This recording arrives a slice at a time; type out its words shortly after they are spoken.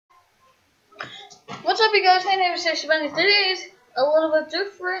up, you guys? My name is Seconed. Today's a little bit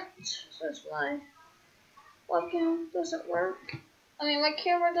different. So that's why webcam doesn't work. I mean, my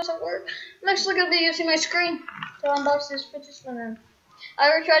camera doesn't work. I'm actually going to be using my screen to unbox this fidget spinner. I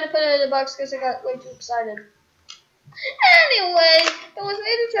already tried to put it in the box because I got way too excited. Anyway, it was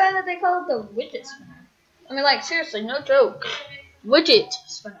made in China. They call it the widget spinner. I mean, like, seriously, no joke. Widget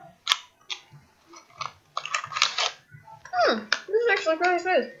spinner. This is actually really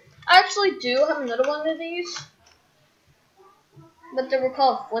smooth. I actually do have another one of these, but they were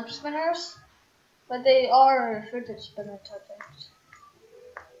called flip spinners, but they are fidget spinner type things.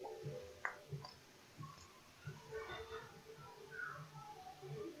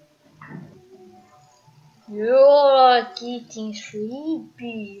 You're getting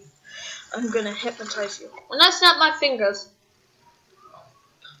sleepy. I'm gonna hypnotize you. When I snap my fingers,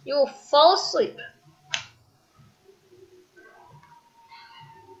 you will fall asleep.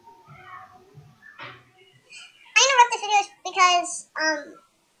 I interrupt this video because,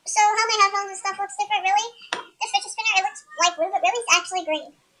 so how my headphones and stuff looks different, really? This fidget spinner, it looks like blue, but really it's actually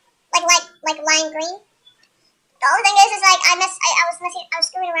green. Like lime green. The only thing is like, I was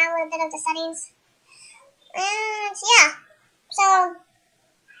screwing around with a bit of the settings. And, yeah. So,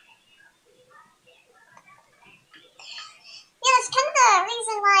 yeah, that's kind of the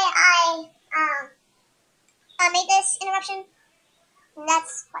reason why I made this interruption. And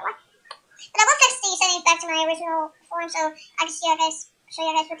that's why. But I will fix the settings back to my original form so I can show you guys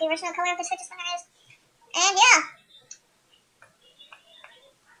what the original color of this fidget spinner is. And yeah.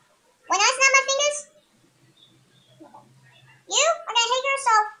 When I snap my fingers, you are going to hit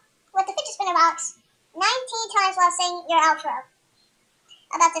yourself with the fidget spinner box 19 times while saying your outro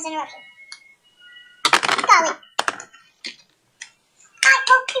about this interruption. Golly. I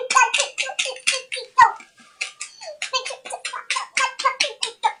hope you like it.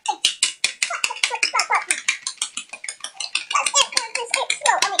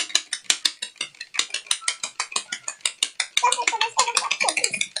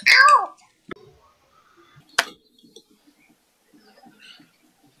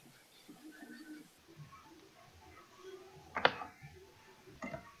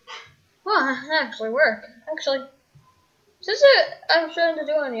 Well, that actually worked. Actually, since I'm trying to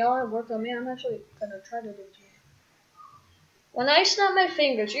do it and y'all have worked on me, I'm actually gonna try to do it to you. When I snap my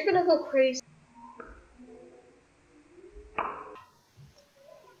fingers, you're gonna go crazy.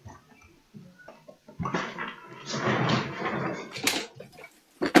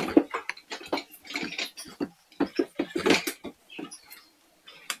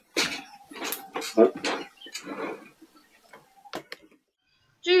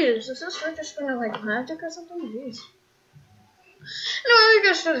 Jeez, is this fidget spinner like magic or something? Jeez. Anyway,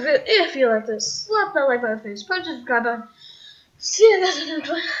 guys, for the video, if you like this, slap that like button, please, punch the subscribe button. See you guys in the next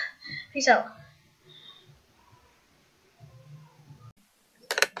one. Peace out.